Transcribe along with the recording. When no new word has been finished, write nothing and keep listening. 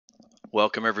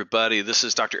Welcome, everybody. This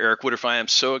is Dr. Eric Woodroof. I am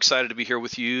so excited to be here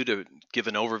with you to give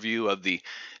an overview of the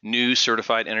new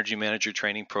Certified Energy Manager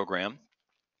Training Program.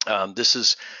 This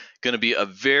is going to be a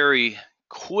very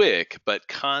quick but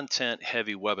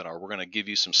content-heavy webinar. We're going to give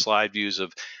you some slide views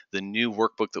of the new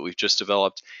workbook that we've just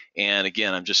developed. And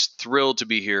again, I'm just thrilled to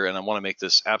be here, and I want to make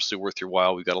this absolutely worth your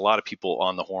while. We've got a lot of people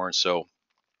on the horn, so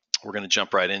we're going to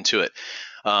jump right into it.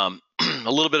 A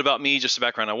little bit about me, just a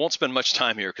background. I won't spend much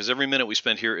time here because every minute we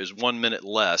spend here is 1 minute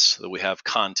less that we have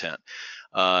content.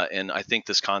 And I think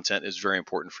this content is very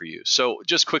important for you. So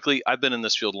just quickly, I've been in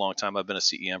this field a long time. I've been a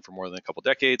CEM for more than a couple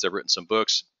decades. I've written some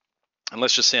books. And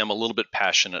let's just say I'm a little bit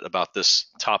passionate about this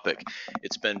topic.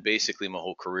 It's been basically my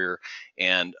whole career.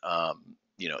 And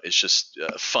it's just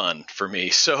fun for me.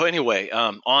 So anyway,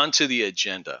 on to the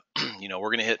agenda. We're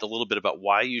going to hit a little bit about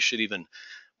why you should even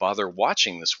bother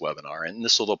watching this webinar, and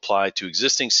this will apply to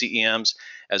existing CEMs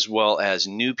as well as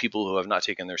new people who have not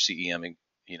taken their CEM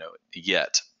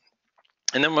yet.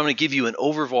 And then I'm going to give you an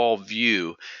overall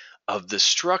view of the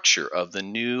structure of the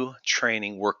new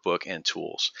training workbook and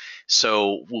tools.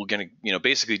 So we're going to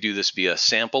basically do this via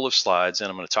sample of slides,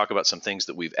 and I'm going to talk about some things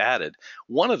that we've added.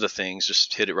 One of the things,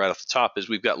 just hit it right off the top, is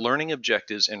we've got learning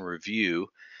objectives and review,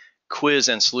 quiz,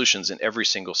 and solutions in every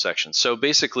single section. So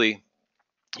basically,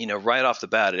 right off the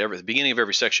bat, at the beginning of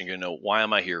every section, you're going to know, why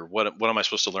am I here? What am I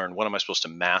supposed to learn? What am I supposed to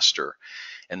master?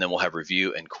 And then we'll have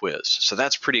review and quiz. So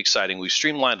that's pretty exciting. We've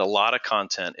streamlined a lot of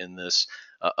content in this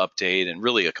update and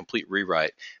really a complete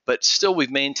rewrite. But still, we've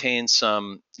maintained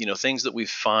some, things that we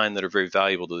find that are very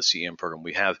valuable to the CEM program.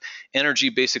 We have energy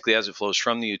basically as it flows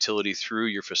from the utility through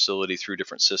your facility, through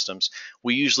different systems.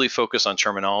 We usually focus on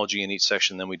terminology in each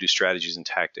section, then we do strategies and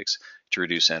tactics to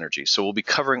reduce energy. So we'll be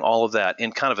covering all of that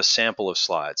in kind of a sample of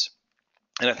slides.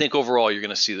 And I think overall, you're going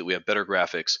to see that we have better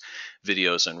graphics,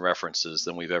 videos, and references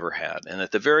than we've ever had. And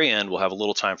at the very end, we'll have a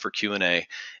little time for Q&A.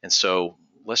 And so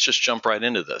let's just jump right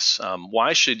into this.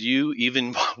 Why should you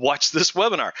even watch this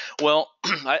webinar? Well,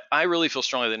 I really feel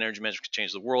strongly that energy management can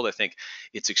change the world. I think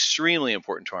it's extremely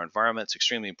important to our environment. It's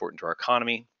extremely important to our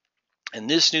economy. And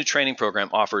this new training program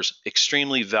offers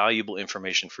extremely valuable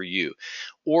information for you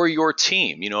or your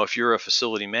team. If you're a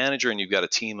facility manager and you've got a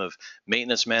team of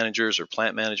maintenance managers or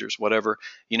plant managers, whatever,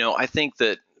 I think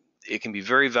that it can be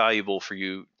very valuable for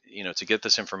you, to get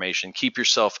this information, keep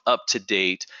yourself up to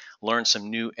date, learn some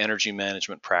new energy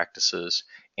management practices,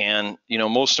 and,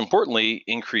 most importantly,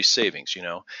 increase savings.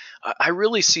 I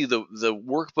really see the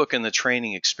workbook and the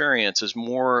training experience as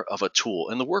more of a tool.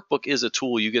 And the workbook is a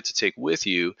tool you get to take with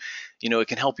you. It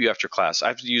can help you after class.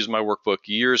 I've used my workbook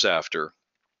years after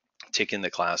taking the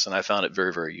class, and I found it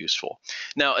very, very useful.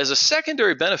 Now, as a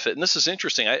secondary benefit, and this is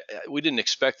interesting, we didn't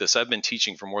expect this. I've been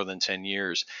teaching for more than 10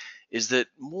 years, is that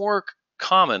more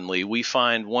commonly we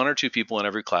find one or two people in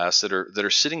every class that are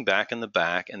sitting back in the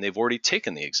back, and they've already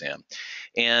taken the exam,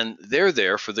 and they're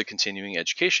there for the continuing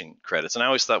education credits. And I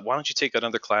always thought, why don't you take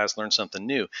another class, learn something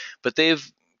new? But they've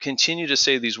continued to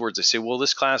say these words. They say, well,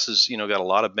 this class has got a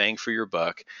lot of bang for your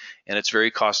buck, and it's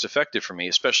very cost effective for me,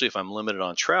 especially if I'm limited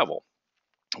on travel.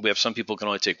 We have some people who can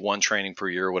only take one training per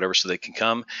year or whatever, so they can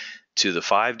come to the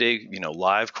 5-day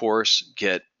live course,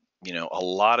 get a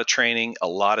lot of training, a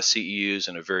lot of CEUs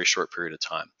in a very short period of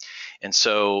time. And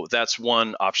so that's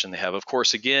one option they have. Of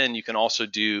course, again, you can also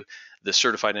do the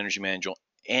Certified Energy Manager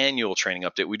annual training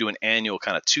update. We do an annual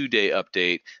kind of 2-day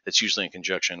update that's usually in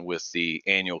conjunction with the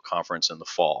annual conference in the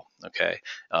fall,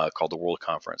 called the World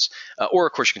Conference. Or,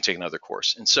 of course, you can take another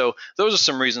course. And so those are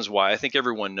some reasons why I think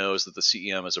everyone knows that the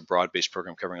CEM is a broad-based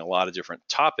program covering a lot of different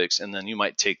topics, and then you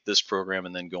might take this program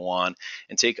and then go on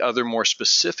and take other more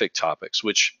specific topics,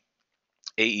 which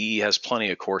AE has plenty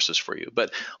of courses for you,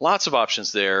 but lots of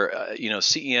options there.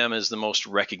 CEM is the most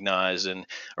recognized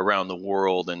around the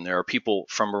world, and there are people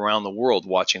from around the world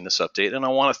watching this update, and I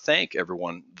want to thank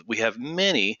everyone. We have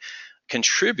many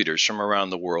contributors from around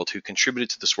the world who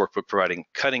contributed to this workbook, providing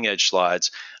cutting-edge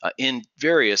slides in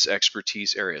various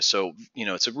expertise areas. So,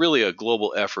 it's really a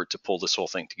global effort to pull this whole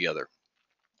thing together.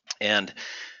 And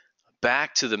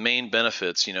back to the main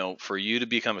benefits, for you to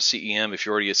become a CEM, if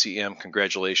you're already a CEM,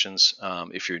 congratulations.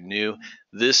 If you're new,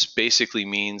 this basically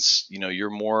means,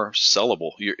 you're more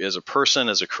sellable. As a person,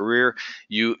 as a career,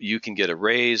 you can get a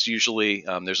raise usually.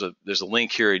 There's a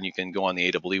link here, and you can go on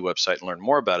the AEE website and learn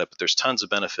more about it, but there's tons of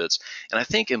benefits. And I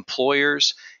think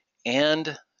employers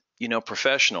and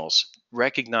professionals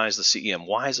recognize the CEM.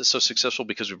 Why is it so successful?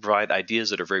 Because we provide ideas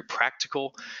that are very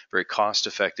practical, very cost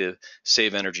effective,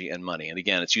 save energy and money. And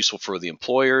again, it's useful for the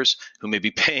employers who may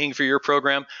be paying for your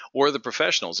program, or the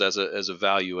professionals as a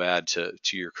value add to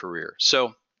your career.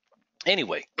 So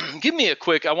Anyway, give me a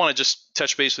quick, I want to just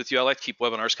touch base with you. I like to keep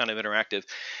webinars kind of interactive.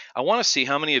 I want to see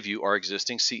how many of you are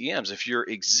existing CEMs. If you're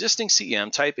existing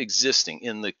CEM, type existing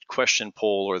in the question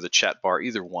poll or the chat bar,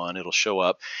 either one, it'll show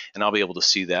up and I'll be able to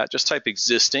see that. Just type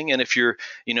existing. And if you're,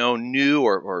 new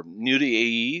or new to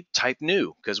AE, type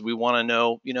new, because we want to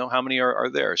know, how many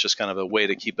are there. It's just kind of a way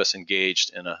to keep us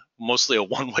engaged in mostly a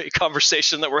one-way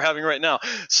conversation that we're having right now.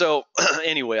 So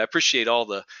anyway, I appreciate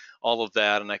all of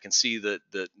that, and I can see that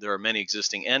there are many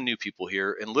existing and new people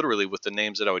here, and literally with the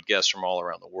names that I would guess from all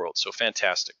around the world. So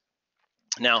fantastic.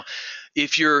 Now,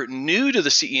 if you're new to the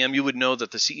CEM, you would know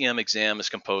that the CEM exam is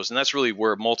composed, and that's really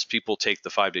where most people take the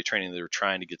 5-day training. They're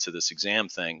trying to get to this exam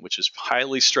thing, which is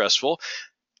highly stressful.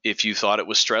 If you thought it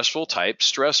was stressful, type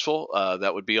stressful.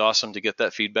 That would be awesome to get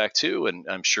that feedback too, and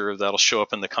I'm sure that'll show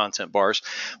up in the content bars.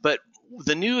 But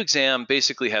the new exam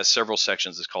basically has several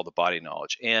sections. It's called the body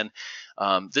knowledge, and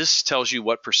this tells you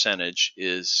what percentage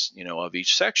is, of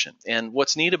each section. And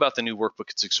what's neat about the new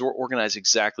workbook, it's organized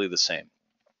exactly the same.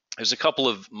 There's a couple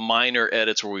of minor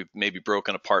edits where we've maybe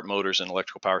broken apart motors and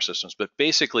electrical power systems, but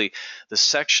basically the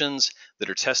sections that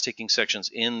are test-taking sections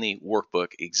in the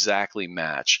workbook exactly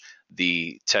match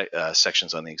the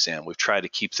sections on the exam. We've tried to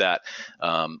keep that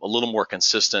a little more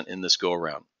consistent in this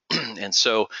go-around. And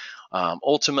so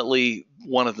ultimately,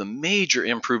 one of the major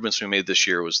improvements we made this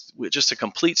year was just a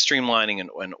complete streamlining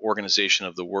and organization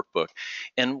of the workbook.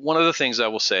 And one of the things I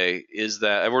will say is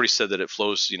that I've already said that it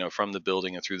flows, from the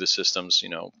building and through the systems,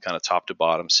 kind of top to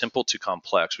bottom, simple to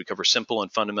complex. We cover simple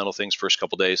and fundamental things first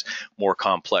couple days, more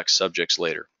complex subjects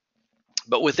later.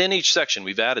 But within each section,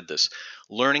 we've added this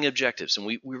learning objectives,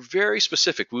 and we're very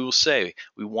specific. We will say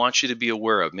we want you to be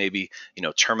aware of maybe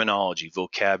terminology,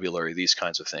 vocabulary, these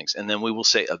kinds of things, and then we will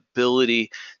say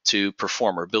ability to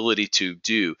perform or ability to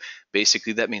do.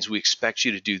 Basically, that means we expect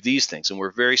you to do these things, and we're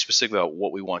very specific about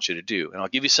what we want you to do. And I'll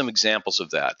give you some examples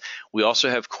of that. We also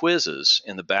have quizzes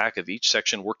in the back of each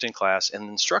section worked in class, and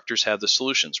instructors have the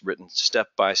solutions written step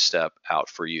by step out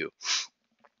for you.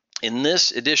 In this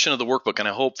edition of the workbook, and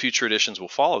I hope future editions will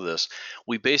follow this,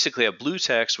 we basically have blue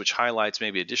text which highlights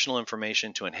maybe additional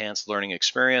information to enhance learning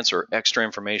experience or extra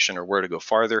information or where to go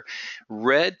farther.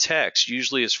 Red text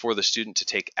usually is for the student to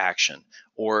take action,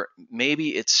 or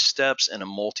maybe it's steps in a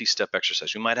multi-step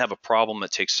exercise. We might have a problem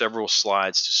that takes several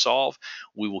slides to solve.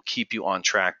 We will keep you on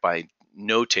track by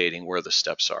notating where the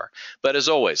steps are. But as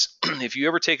always, if you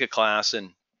ever take a class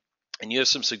and you have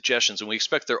some suggestions, and we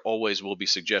expect there always will be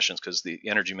suggestions because the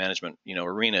energy management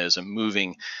arena is a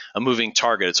moving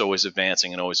target. It's always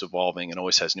advancing and always evolving and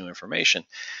always has new information.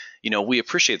 We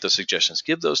appreciate those suggestions.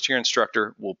 Give those to your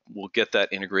instructor. We'll get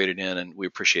that integrated in, and we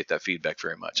appreciate that feedback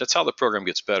very much. That's how the program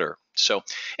gets better. So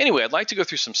anyway, I'd like to go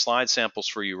through some slide samples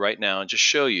for you right now and just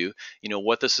show you,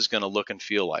 what this is going to look and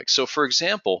feel like. So for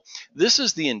example, this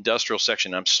is the industrial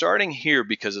section. I'm starting here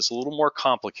because it's a little more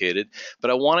complicated,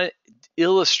 but I want to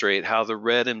illustrate how the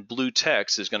red and blue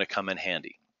text is going to come in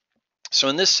handy. So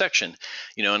in this section,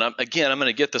 and I'm going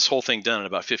to get this whole thing done in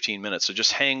about 15 minutes, so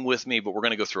just hang with me, but we're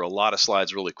going to go through a lot of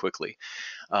slides really quickly.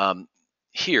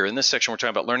 Here in this section, we're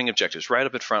talking about learning objectives. Right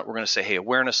up at front, we're going to say, hey,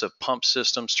 awareness of pump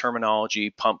systems, terminology,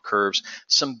 pump curves,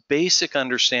 some basic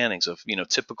understandings of,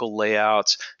 typical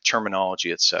layouts,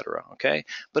 terminology, etc. Okay?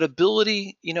 But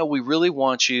ability, we really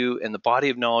want you, and the body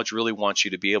of knowledge really wants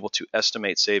you to be able to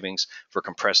estimate savings for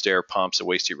compressed air pumps and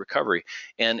waste heat recovery.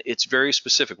 And it's very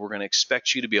specific. We're going to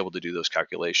expect you to be able to do those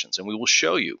calculations, and we will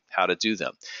show you how to do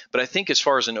them. But I think as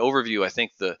far as an overview, I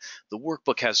think the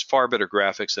workbook has far better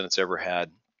graphics than it's ever had.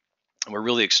 And we're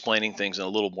really explaining things in a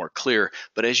little more clear,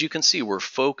 but as you can see, we're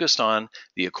focused on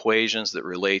the equations that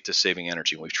relate to saving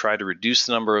energy. We've tried to reduce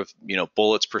the number of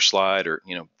bullets per slide, or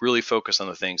really focus on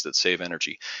the things that save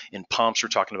energy. In pumps, we're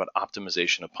talking about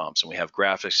optimization of pumps, and we have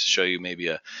graphics to show you maybe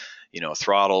a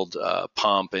throttled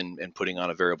pump and putting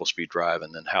on a variable speed drive,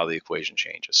 and then how the equation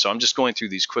changes. So I'm just going through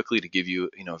these quickly to give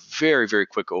you a very, very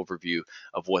quick overview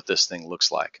of what this thing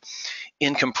looks like.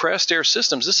 In compressed air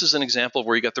systems, this is an example of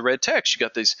where you got the red text. You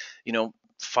got these,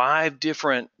 5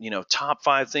 different, top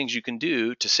 5 things you can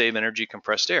do to save energy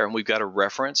compressed air, and we've got a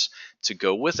reference to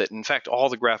go with it. In fact, all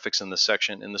the graphics in this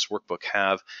section in this workbook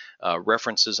have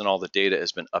references, and all the data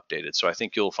has been updated. So I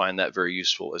think you'll find that very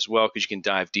useful as well, because you can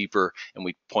dive deeper and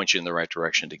we point you in the right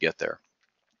direction to get there.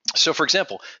 So for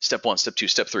example, step 1, step 2,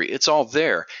 step 3, it's all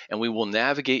there, and we will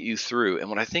navigate you through. And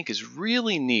what I think is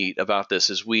really neat about this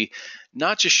is we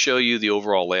not just show you the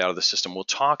overall layout of the system, we'll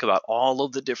talk about all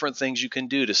of the different things you can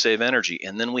do to save energy.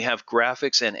 And then we have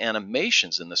graphics and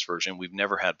animations in this version we've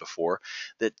never had before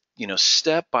that,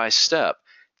 step by step,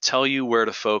 tell you where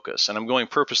to focus. And I'm going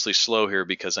purposely slow here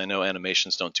because I know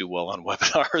animations don't do well on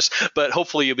webinars, but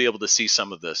hopefully you'll be able to see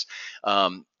some of this.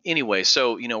 Anyway,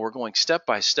 so we're going step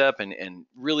by step and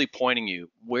really pointing you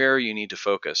where you need to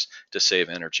focus to save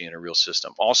energy in a real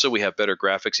system. Also, we have better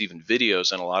graphics, even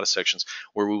videos in a lot of sections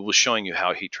where we will be showing you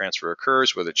how heat transfer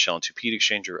occurs, whether it's shell and tube heat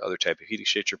exchanger or other type of heat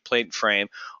exchanger, plate and frame,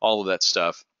 all of that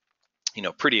stuff.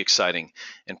 Pretty exciting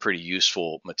and pretty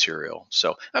useful material.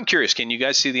 So I'm curious, can you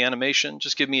guys see the animation?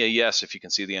 Just give me a yes if you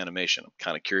can see the animation. I'm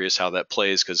kind of curious how that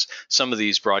plays because some of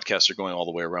these broadcasts are going all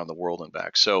the way around the world and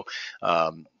back. So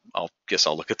I'll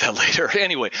look at that later.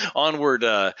 Anyway, onward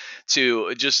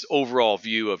to just overall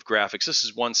view of graphics. This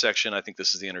is one section. I think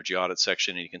this is the energy audit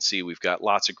section, and you can see we've got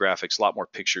lots of graphics, a lot more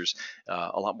pictures,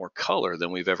 a lot more color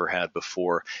than we've ever had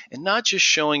before, and not just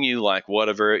showing you like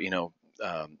whatever,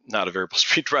 not a variable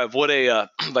speed drive, what a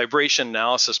vibration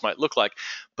analysis might look like,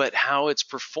 but how it's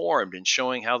performed and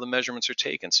showing how the measurements are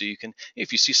taken. So you can,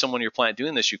 if you see someone in your plant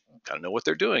doing this, you kind of know what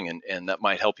they're doing, and that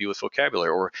might help you with vocabulary,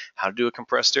 or how to do a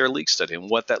compressed air leak study and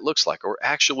what that looks like. Or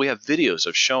actually, we have videos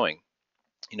of showing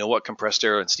what compressed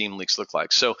air and steam leaks look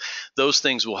like. So those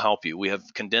things will help you. We have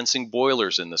condensing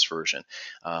boilers in this version.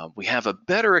 We have a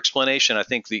better explanation. I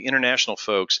think the international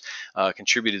folks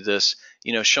contributed this,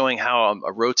 showing how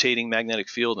a rotating magnetic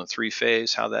field in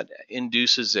three-phase, how that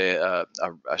induces a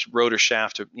rotor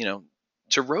shaft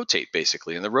to rotate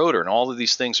basically in the rotor, and all of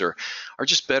these things are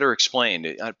just better explained,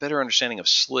 a better understanding of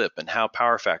slip and how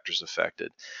power factor is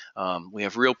affected. We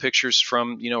have real pictures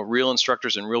from real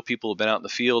instructors and real people who have been out in the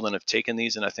field and have taken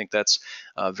these, and I think that's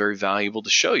very valuable to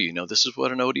show you. This is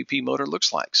what an ODP motor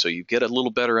looks like, so you get a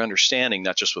little better understanding,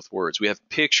 not just with words. We have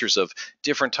pictures of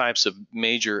different types of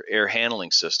major air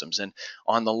handling systems, and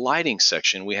on the lighting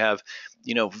section we have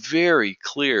very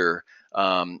clear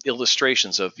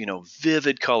illustrations of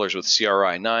vivid colors with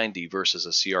CRI 90 versus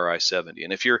a CRI 70.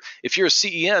 And if you're a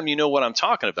CEM, you know what I'm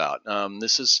talking about.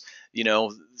 This is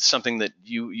something that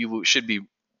you should be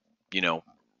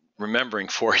remembering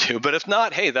for you. But if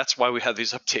not, hey, that's why we have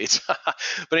these updates.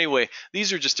 But anyway,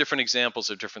 these are just different examples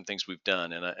of different things we've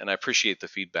done, and I appreciate the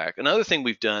feedback. Another thing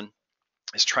we've done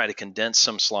is try to condense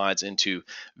some slides into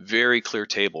very clear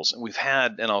tables. And we've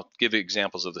had, and I'll give you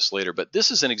examples of this later, but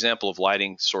this is an example of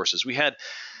lighting sources. We had,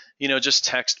 just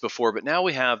text before, but now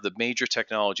we have the major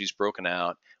technologies broken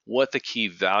out, what the key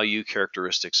value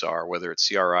characteristics are, whether it's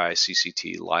CRI,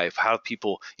 CCT, life, how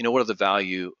people, what are the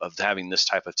value of having this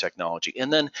type of technology.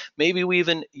 And then maybe we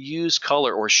even use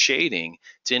color or shading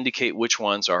to indicate which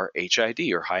ones are HID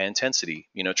or high intensity,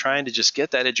 trying to just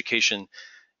get that education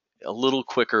a little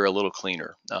quicker, a little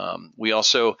cleaner. We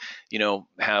also,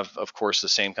 have, of course, the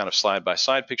same kind of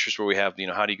slide-by-slide pictures where we have,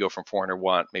 how do you go from 400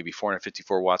 watt, maybe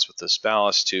 454 watts with this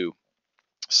ballast to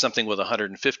something with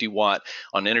 150 watt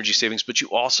on energy savings, but you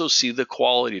also see the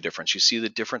quality difference. You see the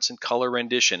difference in color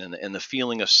rendition and the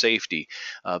feeling of safety,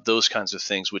 those kinds of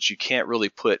things, which you can't really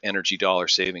put energy dollar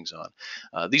savings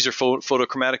on. These are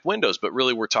photochromatic windows, but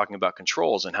really we're talking about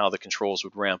controls and how the controls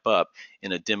would ramp up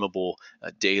in a dimmable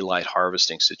daylight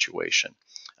harvesting situation.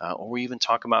 Or we even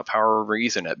talk about power over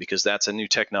Ethernet, because that's a new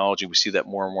technology. We see that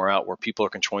more and more out where people are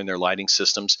controlling their lighting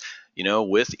systems,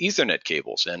 with Ethernet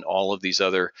cables, and all of these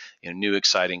other new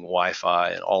exciting Wi-Fi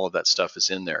and all of that stuff is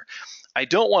in there. I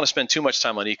don't want to spend too much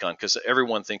time on econ because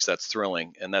everyone thinks that's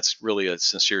thrilling, and that's really a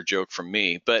sincere joke from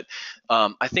me. But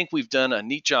I think we've done a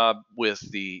neat job with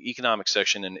the economic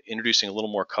section and introducing a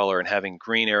little more color and having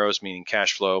green arrows meaning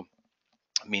cash flow,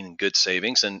 meaning good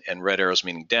savings, and red arrows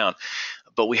meaning down.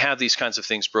 But we have these kinds of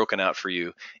things broken out for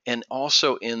you. And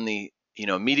also in the,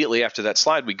 immediately after that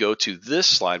slide, we go to this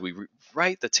slide, we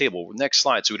write the table, next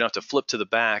slide, so we don't have to flip to the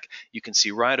back. You can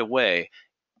see right away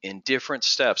in different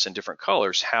steps and different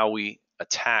colors how we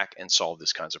attack and solve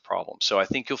these kinds of problems. So I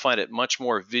think you'll find it much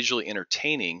more visually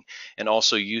entertaining and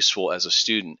also useful as a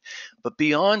student. But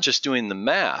beyond just doing the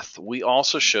math, we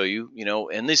also show you,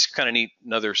 and this kind of neat,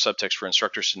 another subtext for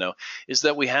instructors to know, is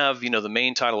that we have, the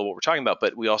main title of what we're talking about,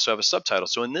 but we also have a subtitle.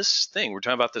 So in this thing, we're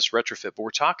talking about this retrofit, but we're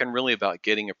talking really about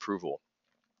getting approval.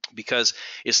 Because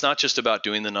it's not just about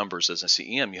doing the numbers as a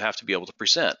CEM, you have to be able to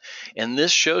present. And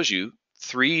this shows you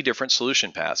 3 different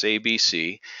solution paths, A, B,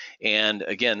 C. And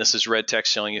again, this is red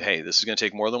text telling you, hey, this is going to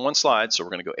take more than one slide, so we're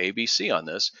going to go A, B, C on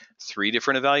this. 3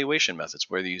 different evaluation methods,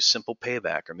 whether you use simple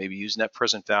payback or maybe use net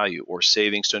present value or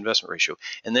savings to investment ratio.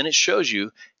 And then it shows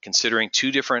you, considering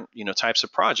 2 different types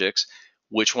of projects,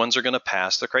 which ones are going to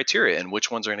pass the criteria and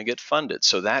which ones are going to get funded.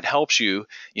 So that helps you,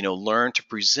 learn to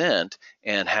present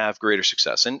and have greater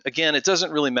success. And again, it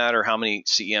doesn't really matter how many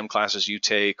CEM classes you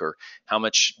take or how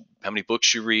many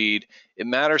books you read. It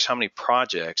matters how many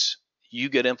projects you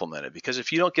get implemented, because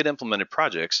if you don't get implemented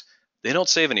projects, they don't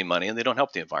save any money and they don't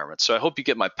help the environment. So I hope you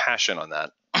get my passion on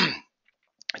that.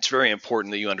 It's very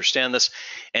important that you understand this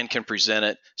and can present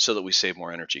it so that we save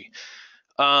more energy.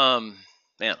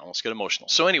 Man, I almost get emotional.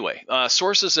 So anyway,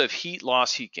 sources of heat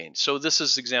loss, heat gain. So this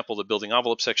is an example of the building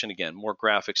envelope section. Again, more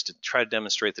graphics to try to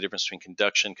demonstrate the difference between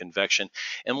conduction, convection.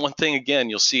 And one thing, again,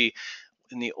 you'll see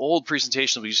in the old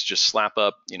presentation, we used to just slap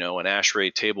up, an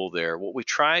ASHRAE table there. What we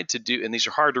tried to do, and these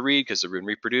are hard to read because they've been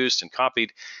reproduced and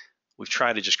copied, we've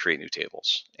tried to just create new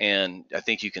tables. And I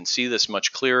think you can see this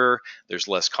much clearer. There's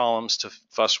less columns to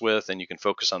fuss with, and you can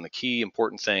focus on the key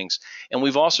important things. And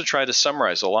we've also tried to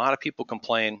summarize. A lot of people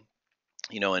complain,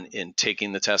 in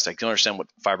taking the test, I can understand what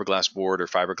fiberglass board or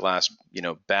fiberglass,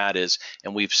 bad is.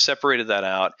 And we've separated that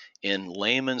out in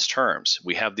layman's terms.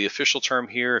 We have the official term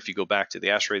here. If you go back to the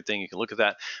ASHRAE thing, you can look at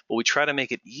that. But we try to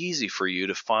make it easy for you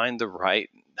to find the right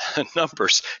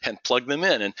numbers and plug them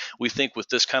in. And we think with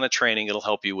this kind of training, it'll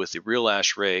help you with the real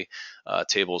ASHRAE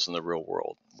tables in the real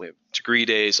world. We have degree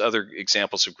days, other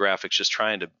examples of graphics, just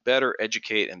trying to better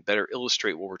educate and better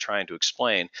illustrate what we're trying to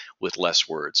explain with less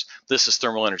words. This is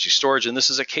thermal energy storage, and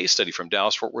this is a case study from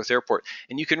Dallas-Fort Worth Airport.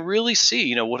 And you can really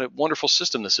see, what a wonderful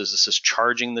system this is. This is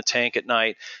charging the tank at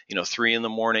night, 3 in the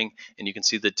morning, and you can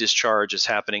see the discharge is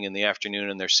happening in the afternoon,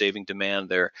 and they're saving demand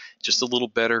there. Just a little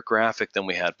better graphic than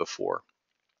we had before.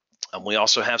 We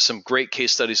also have some great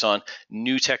case studies on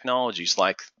new technologies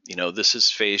like, this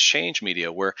is phase change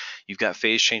media, where you've got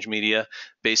phase change media,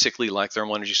 basically like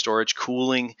thermal energy storage,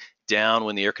 cooling down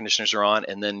when the air conditioners are on,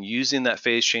 and then using that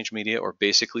phase change media or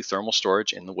basically thermal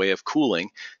storage in the way of cooling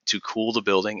to cool the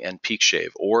building and peak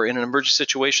shave. Or in an emergency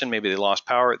situation, maybe they lost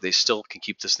power, they still can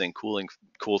keep this thing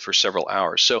cooled for several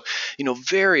hours. So,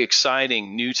 very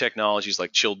exciting new technologies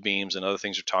like chilled beams and other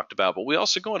things are talked about, but we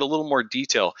also go into a little more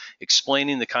detail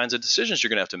explaining the kinds of decisions you're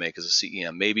going to have to make as a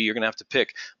CEM. Maybe you're going to have to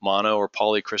pick mono or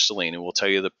polycrystalline, and we'll tell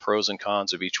you the pros and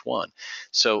cons of each one.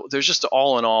 So there's just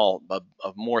all in all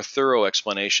a more thorough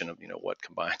explanation of what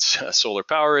combines solar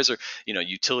power is, or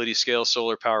utility scale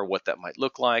solar power, what that might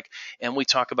look like. And we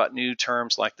talk about new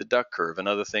terms like the duck curve and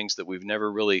other things that we've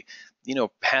never really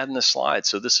had in the slide.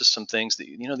 So this is some things that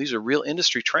these are real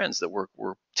industry trends that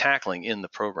we're tackling in the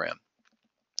program.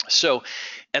 So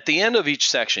at the end of each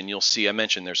section, you'll see, I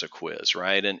mentioned there's a quiz,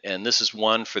 right? And this is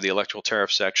one for the electrical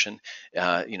tariff section,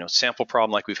 sample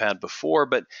problem like we've had before,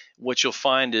 but what you'll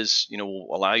find is, we'll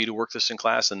allow you to work this in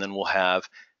class, and then we'll have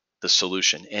the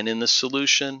solution. And in the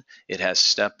solution, it has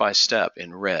step-by-step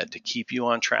in red to keep you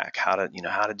on track, how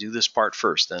to do this part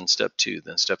first, then step 2,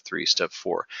 then step 3, step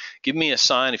 4. Give me a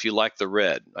sign if you like the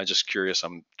red. I'm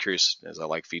curious as I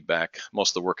like feedback.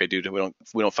 Most of the work I do,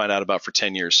 we don't find out about for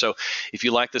 10 years. So if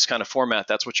you like this kind of format,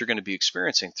 that's what you're going to be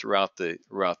experiencing throughout the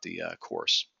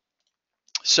course.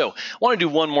 So I want to do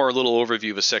one more little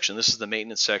overview of a section. This is the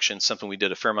maintenance section, something we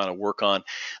did a fair amount of work on.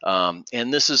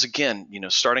 And this is, again,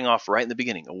 starting off right in the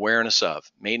beginning, awareness of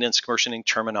maintenance commissioning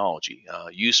terminology,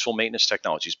 useful maintenance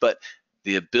technologies, but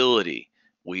the ability,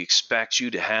 we expect you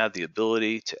to have the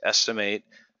ability to estimate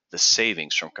the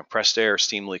savings from compressed air,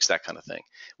 steam leaks, that kind of thing.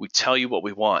 We tell you what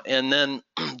we want. And then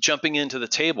jumping into the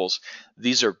tables,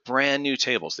 these are brand new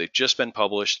tables. They've just been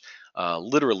published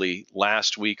literally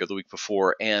last week or the week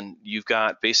before, and you've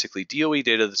got basically DOE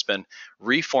data that's been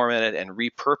reformatted and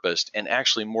repurposed and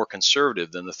actually more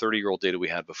conservative than the 30-year-old data we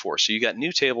had before. So you got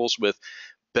new tables with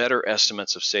better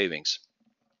estimates of savings.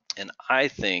 And I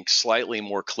think slightly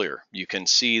more clear. You can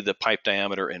see the pipe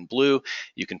diameter in blue.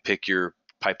 You can pick your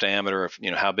pipe diameter of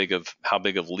how big of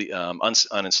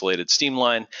uninsulated steam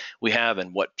line we have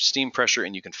and what steam pressure,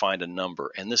 and you can find a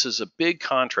number. And this is a big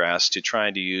contrast to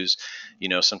trying to use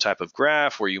some type of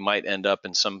graph where you might end up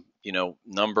in some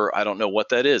number. I don't know what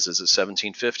that is. Is it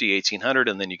 1750, 1800?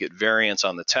 And then you get variance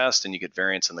on the test and you get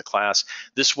variance in the class.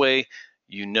 This way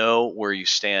where you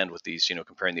stand with these,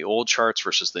 comparing the old charts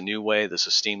versus the new way. This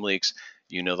is steam leaks.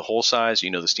 The hole size,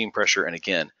 the steam pressure, and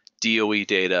again, DOE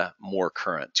data, more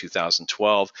current,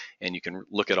 2012, and you can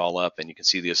look it all up and you can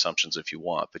see the assumptions if you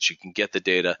want, but you can get the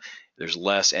data. There's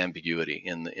less ambiguity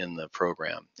in the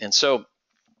program. And so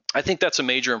I think that's a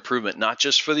major improvement, not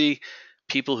just for the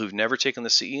people who've never taken the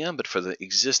CEM, but for the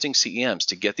existing CEMs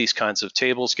to get these kinds of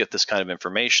tables, get this kind of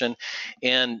information.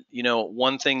 And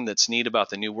one thing that's neat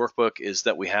about the new workbook is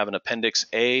that we have an Appendix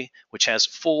A, which has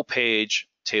full page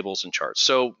tables and charts.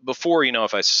 So before,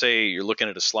 if I say you're looking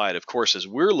at a slide, of course, as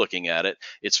we're looking at it,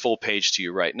 it's full page to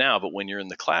you right now. But when you're in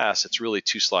the class, it's really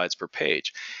 2 slides per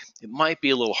page. It might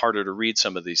be a little harder to read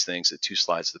some of these things at 2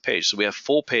 slides of the page. So we have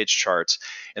full page charts,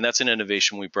 and that's an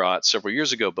innovation we brought several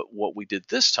years ago. But what we did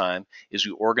this time is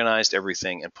we organized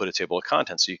everything and put a table of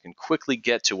contents so you can quickly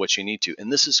get to what you need to.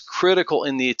 And this is critical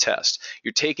in the test.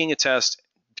 You're taking a test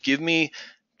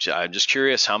I'm just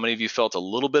curious, how many of you felt a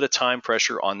little bit of time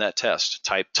pressure on that test?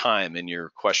 Type time in your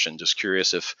question. Just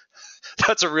curious if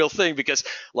that's a real thing, because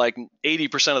like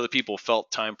 80% of the people felt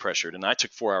time pressured. And I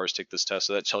took 4 hours to take this test,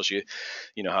 so that tells you,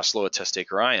 how slow a test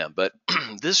taker I am. But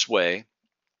this way,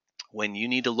 when you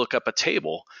need to look up a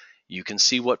table, you can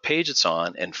see what page it's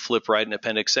on and flip right in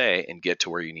Appendix A and get to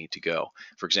where you need to go.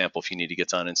 For example, if you need to get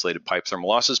to uninsulated pipe thermal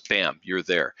losses, bam, you're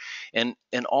there. And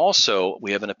also,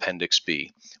 we have an Appendix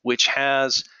B, which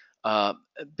has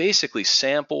basically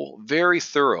very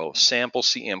thorough sample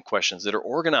CEM questions that are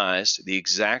organized the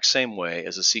exact same way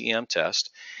as a CEM test.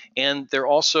 And they're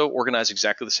also organized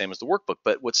exactly the same as the workbook.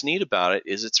 But what's neat about it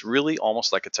is it's really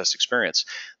almost like a test experience.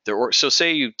 So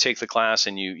say you take the class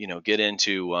and you get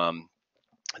into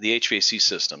the HVAC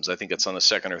systems. I think it's on the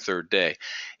second or third day.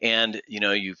 And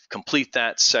you complete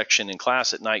that section in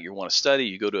class at night. You want to study,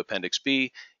 you go to Appendix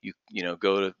B, you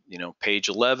go to page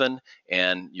 11,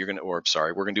 and we're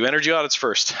gonna do energy audits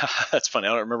first. That's funny.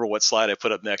 I don't remember what slide I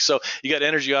put up next. So you got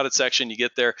energy audit section, you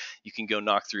get there, you can go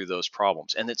knock through those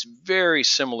problems. And it's very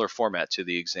similar format to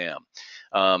the exam.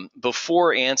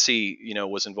 Before ANSI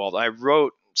was involved, I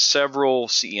wrote several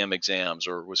CEM exams,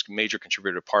 or was a major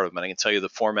contributor to part of them, and I can tell you the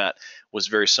format was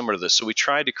very similar to this. So we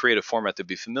tried to create a format that'd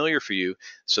be familiar for you,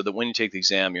 so that when you take the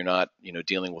exam, you're not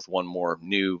dealing with one more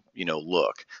new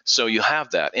look. So you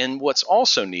have that. And what's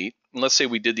also neat, and let's say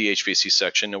we did the HVAC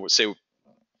section, and say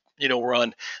we're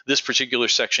on this particular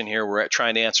section here, we're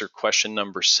trying to answer question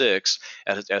number 6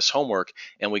 as homework,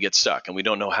 and we get stuck and we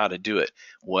don't know how to do it.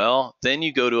 Well, then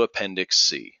you go to Appendix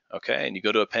C, okay? And you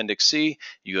go to Appendix C,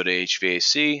 you go to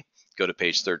HVAC, go to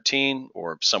page 13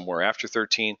 or somewhere after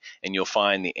 13, and you'll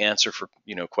find the answer for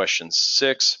question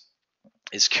 6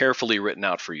 is carefully written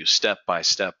out for you, step by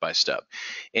step by step.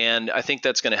 And I think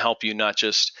that's going to help you not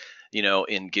just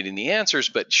in getting the answers,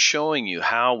 but showing you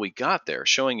how we got there,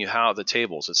 showing you how the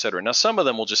tables, etc. Now, some of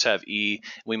them will just have E.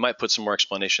 We might put some more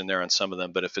explanation there on some of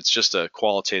them, but if it's just a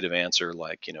qualitative answer,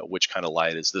 like, which kind of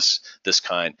light is this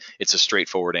kind, it's a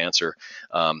straightforward answer.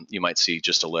 You might see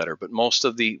just a letter, but most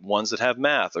of the ones that have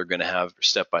math are going to have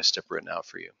step-by-step written out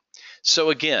for you. So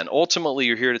again, ultimately,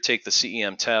 you're here to take the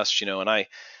CEM test, and I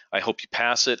hope you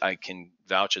pass it. I can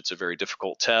vouch it's a very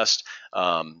difficult test.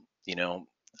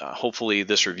 Hopefully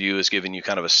this review has given you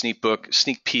kind of a sneak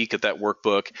peek at that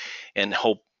workbook, and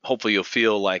hopefully you'll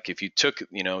feel like if you took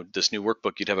this new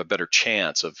workbook, you'd have a better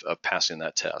chance of passing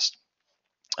that test.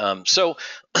 So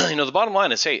the bottom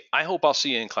line is, hey, I hope I'll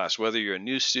see you in class, whether you're a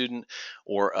new student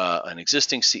or an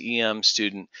existing CEM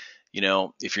student.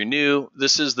 If you're new,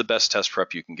 this is the best test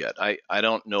prep you can get. I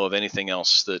don't know of anything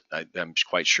else that I'm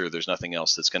quite sure there's nothing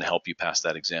else that's going to help you pass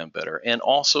that exam better. And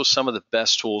also some of the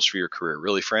best tools for your career.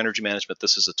 Really, for energy management,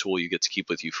 this is a tool you get to keep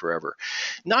with you forever.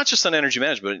 Not just on energy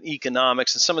management, but in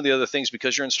economics and some of the other things,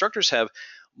 because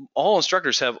all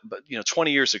instructors have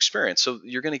 20 years experience. So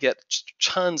you're going to get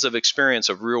tons of experience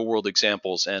of real world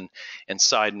examples and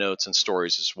side notes and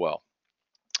stories as well.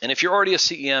 And if you're already a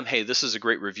CEM, hey, this is a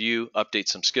great review, update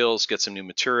some skills, get some new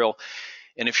material.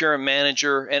 And if you're a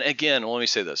manager, and again, let me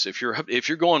say this, if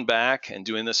you're going back and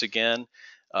doing this again,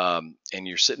 and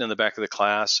you're sitting in the back of the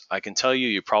class, I can tell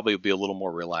you probably will be a little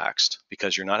more relaxed,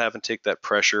 because you're not having to take that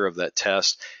pressure of that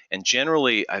test. And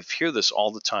generally, I hear this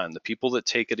all the time, the people that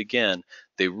take it again,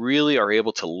 they really are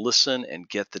able to listen and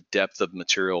get the depth of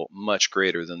material much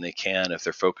greater than they can if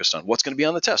they're focused on what's going to be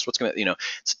on the test,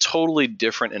 it's a totally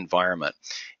different environment.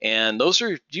 And those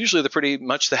are usually pretty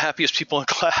much the happiest people in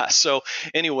class. So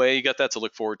anyway, you got that to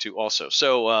look forward to also.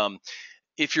 So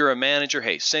if you're a manager,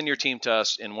 hey, send your team to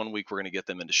us. In 1 week, we're going to get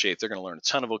them into shape. They're going to learn a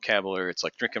ton of vocabulary. It's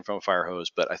like drinking from a fire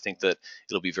hose, but I think that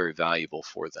it'll be very valuable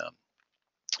for them.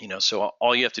 So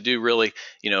all you have to do really,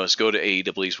 is go to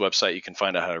AEE's website. You can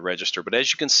find out how to register. But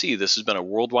as you can see, this has been a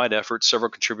worldwide effort,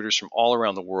 several contributors from all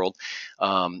around the world,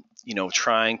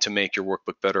 trying to make your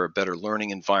workbook better, a better learning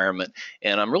environment.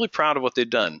 And I'm really proud of what they've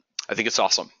done. I think it's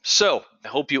awesome. So I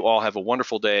hope you all have a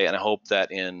wonderful day, and I hope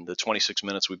that in the 26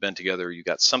 minutes we've been together, you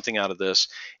got something out of this,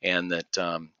 and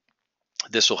that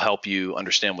this will help you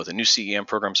understand what the new CEM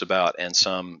program is about and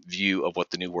some view of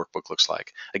what the new workbook looks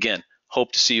like. Again,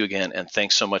 hope to see you again, and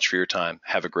thanks so much for your time.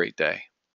 Have a great day.